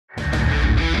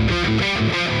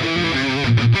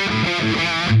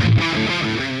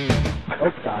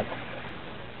Oh god.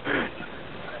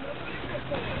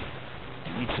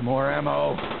 Need some more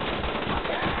ammo.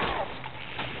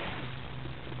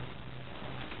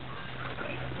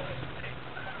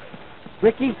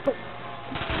 Ricky!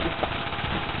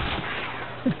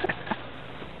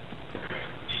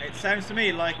 It sounds to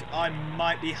me like I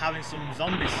might be having some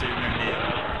zombies soon around here.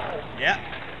 Yeah.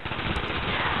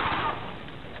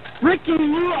 Ricky,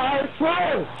 you are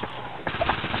slow!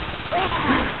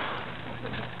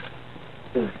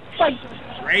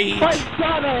 Rage! My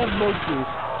god, I have monkeys!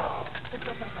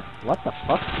 What the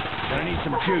fuck? Gonna need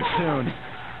some juice soon.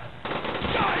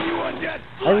 Die, you undead!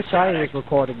 I wish I was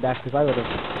recording that because I would have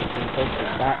been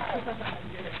posting that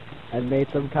and made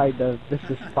some kind of this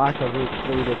is Sparta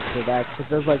related to that because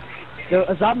there's like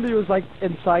a zombie was like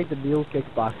inside the meal kick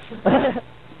box.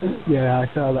 Yeah, I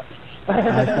saw that.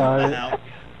 I saw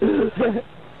it.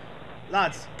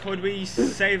 Lads, could we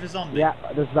save a zombie? Yeah,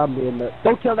 there's a zombie in there.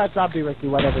 Don't kill that zombie, Ricky.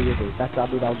 Whatever you do, that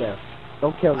zombie down there.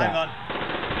 Don't kill that. Hang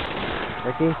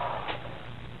on.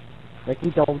 Ricky,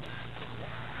 don't.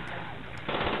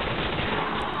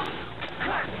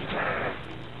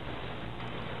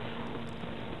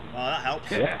 Oh, that helps.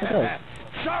 Yes, it does.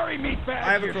 Sorry, meat bag.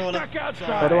 I have a crawler. Stuck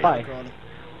outside. So do I. I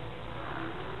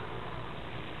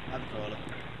have a crawler.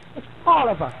 It's all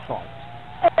of our fault.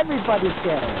 Everybody's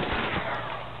scared.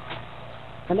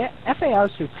 And the FAL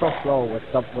shoots so slow with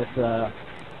the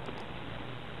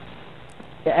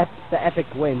epic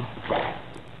win.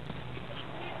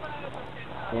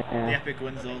 Yeah. The epic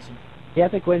win's awesome. The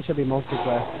epic win should be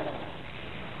multiplayer.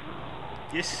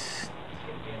 Yes.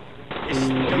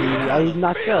 I'm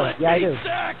not sure. Yeah, I do.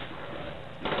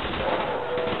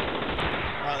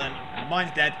 Right then,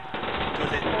 mine's dead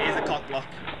because it is a cock block.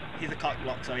 He's a cock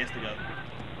block, so he has to go.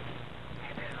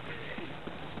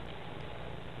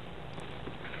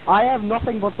 I have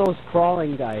nothing but those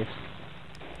crawling guys.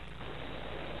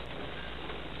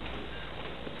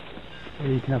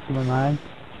 You can have some of mine.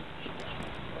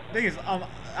 The thing is, I'm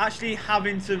actually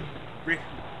having to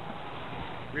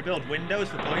rebuild windows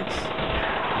for points.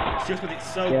 It's just because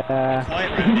it's so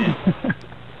quiet around here.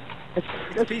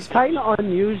 It's peaceful. Kind of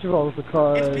unusual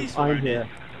because It's peaceful I'm around here.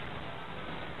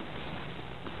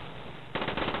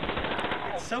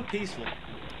 It's so peaceful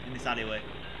in this alleyway.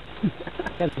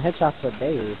 Getting headshots for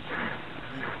days.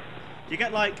 You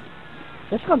get like...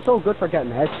 This gun's so good for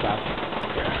getting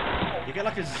headshots. You get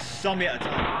like a zombie at a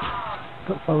time.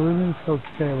 Oh, so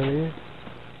scary.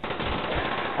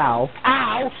 Ow.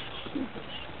 Ow!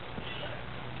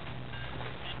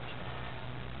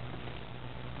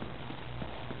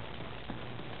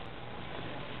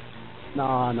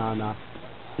 No.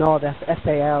 No, the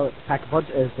FAL pack-a-pucnh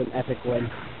is an epic win.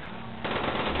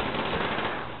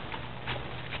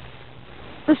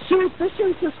 This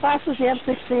shoots as fast as the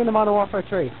M16 in Modern Warfare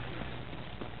 3.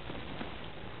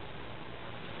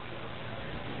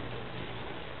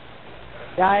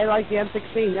 Yeah, I like the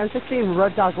M16. M16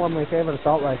 Red Dog's one of my favorite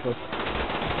assault rifles.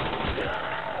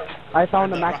 I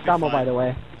found the max ammo, by the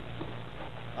way.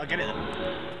 I'll get it then.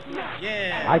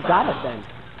 Yeah! I got it then.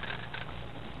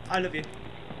 I love you.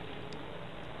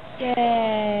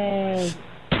 Yay!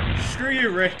 Screw you,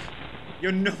 Rick.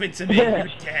 You're nothing to me. You're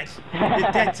dead.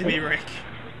 You're dead to me, Rick.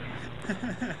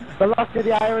 The luck of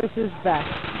the Irish is back.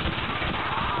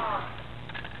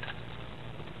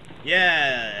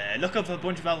 Yeah, look up a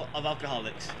bunch of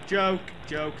alcoholics. Joke.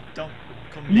 Don't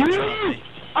come lecture at me.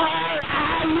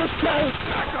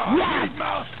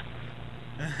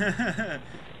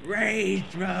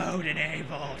 Rage mode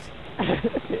enabled.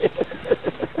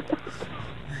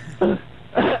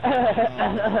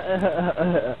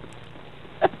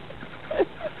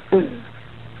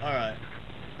 Alright.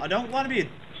 I don't want to be a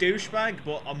douchebag,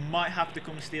 but I might have to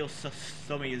come steal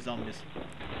some of your zombies.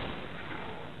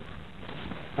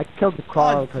 I killed the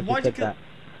crawler because you said that.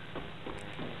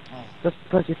 Oh. Just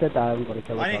because you said that, I'm going to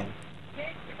kill the crawler.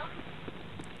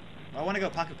 I want to go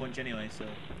pack-a-punch anyway, so...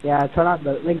 Yeah, turn on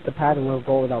the link the pad and we'll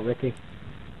go without Ricky.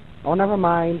 Oh, never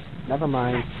mind.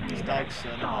 These dogs, so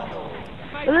never mind.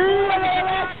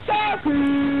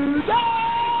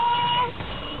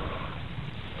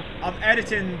 I'm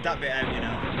editing that bit out, you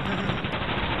know.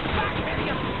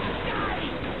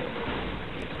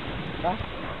 Huh?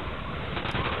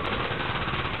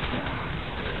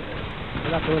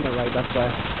 You're not doing it right, that's why.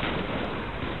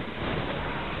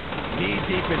 Knee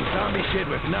deep in zombie shit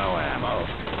with no ammo.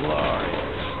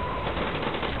 Glorious.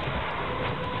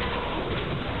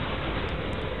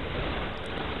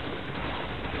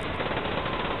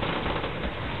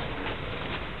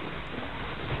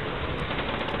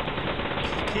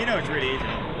 Kino is really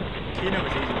easy. Kino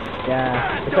is easy.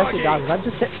 Yeah, especially dogs. I'm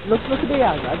just look at me,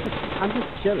 I'm just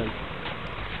chilling.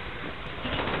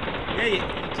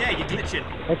 Yeah, you're glitching.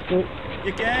 It's good.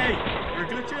 You're gay. You're a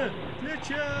glitcher.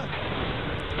 Glitcher.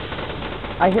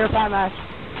 I hear fat ass.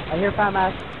 I hear fat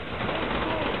ass.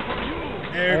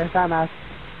 I hear fat ass.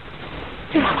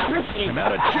 I'm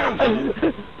out of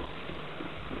juice.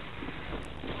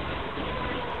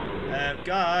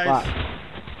 Guys. What?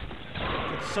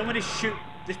 Could somebody shoot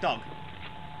this dog?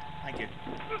 Thank you.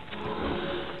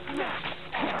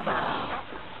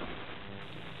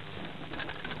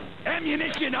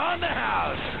 Ammunition on the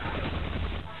house.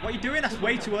 What are you doing? That's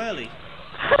way too early.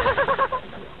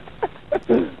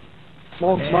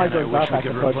 Small Man, I sniper wish we back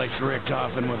could at the replace Rick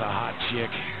Toffin with a hot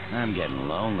chick. I'm getting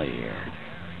lonely here.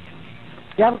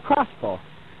 You have a crossbow.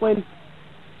 Win.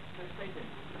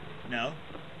 No.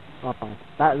 Oh,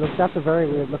 that's a very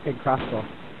weird looking crossbow.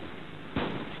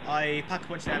 I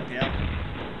pack-a-punched the MPL.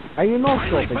 Are you not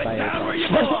Finally scoping put by down where you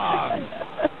yourself? belong.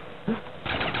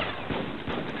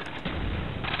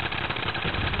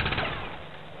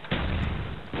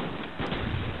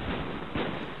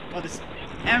 Well, this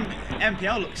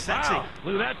MPL looks sexy. Wow,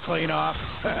 blew that clean off.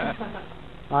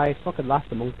 I fucking lost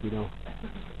the monkey now.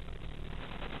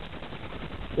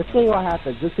 Let's see what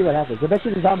happens. Let's see what happens. I bet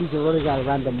you the zombies are running on a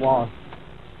random wall.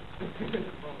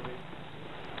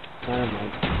 Never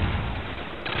mind.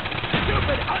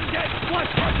 Stupid undead slut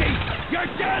monkey! You're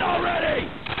dead already!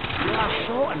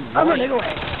 I'm running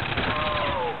away.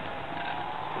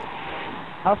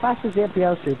 How fast is the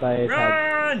MPL shoot by a time?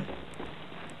 Run!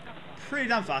 Pretty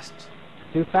damn fast.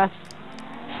 Too fast?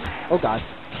 Oh god.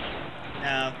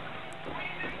 No.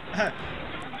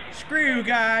 Screw you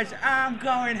guys, I'm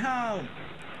going home.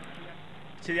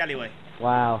 To the alleyway.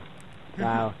 Wow.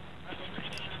 Wow.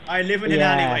 I live in an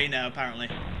alleyway now, apparently.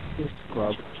 You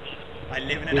scrub. I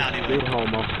live in an You alleyway.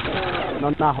 homo. No,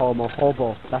 not homo.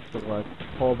 Hobo. That's the word.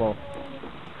 Hobo.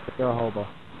 You're a hobo.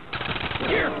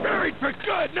 You're buried for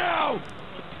good now!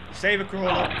 Save a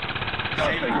crawler.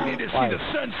 Save a You need to crawler. see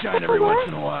the sunshine every once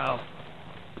in a while.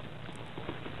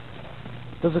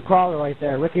 There's a crawler right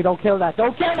there. Ricky, don't kill that.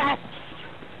 Don't kill that!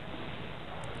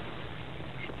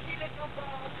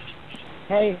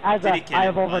 Hey, Did he Azza, kill I it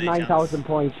have by over any 9,000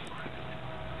 points.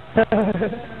 Over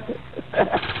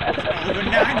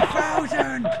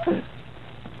 9,000!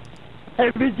 Hey,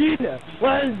 Vegeta,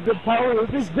 what is the power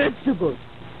of this vegetable?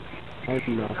 I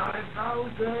don't know.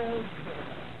 9,000!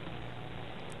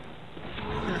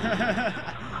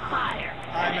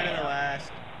 I'm in the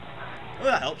West. Oh,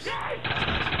 that helps. That's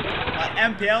nice. My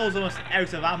MPL's almost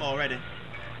out of ammo already.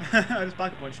 I just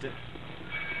pack-a-punched it.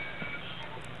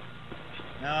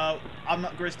 No, I'm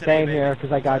not Grizz today, Same baby. here,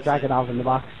 because I got Dragon off in the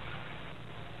box.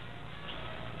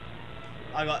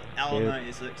 I got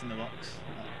L96 in the box.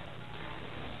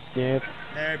 Nope.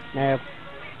 Nope. Nope.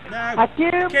 No.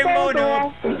 Kimbo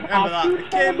noob. Remember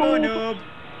that. Kimbo noob.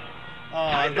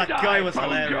 Oh, that guy was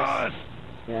hilarious.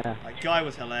 Yeah. That guy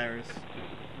was hilarious.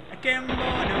 Kimbo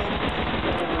noob.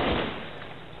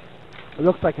 It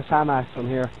looks like a FAMAS from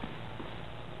here.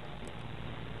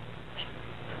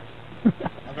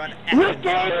 I've got an effing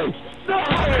foul. No!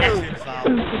 Effing foul.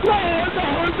 No! No!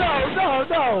 No! No!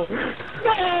 No!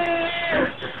 No!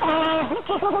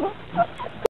 Oh.